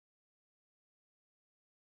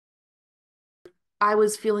I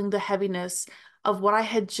was feeling the heaviness of what I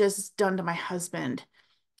had just done to my husband.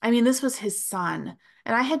 I mean, this was his son,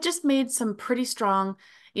 and I had just made some pretty strong,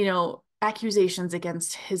 accusations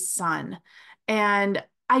against his son. And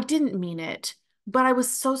I didn't mean it, but I was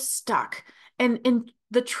so stuck. And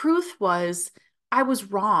the truth was, I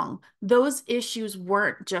was wrong. Those issues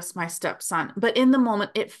weren't just my stepson, but in the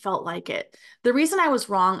moment, it felt like it. The reason I was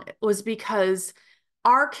wrong was because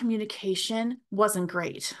our communication wasn't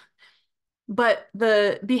great, but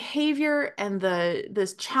the behavior and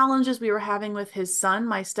the challenges we were having with his son,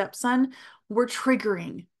 my stepson, were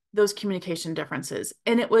triggering those communication differences,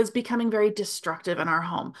 and it was becoming very destructive in our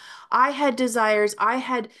home. I had desires.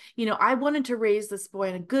 I wanted to raise this boy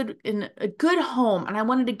in a good home, and I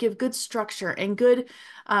wanted to give good structure and good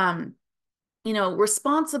um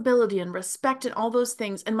responsibility and respect and all those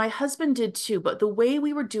things. And my husband did too, but the way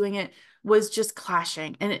we were doing it was just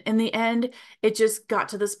clashing. And in the end, it just got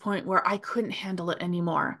to this point where I couldn't handle it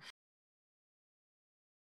anymore.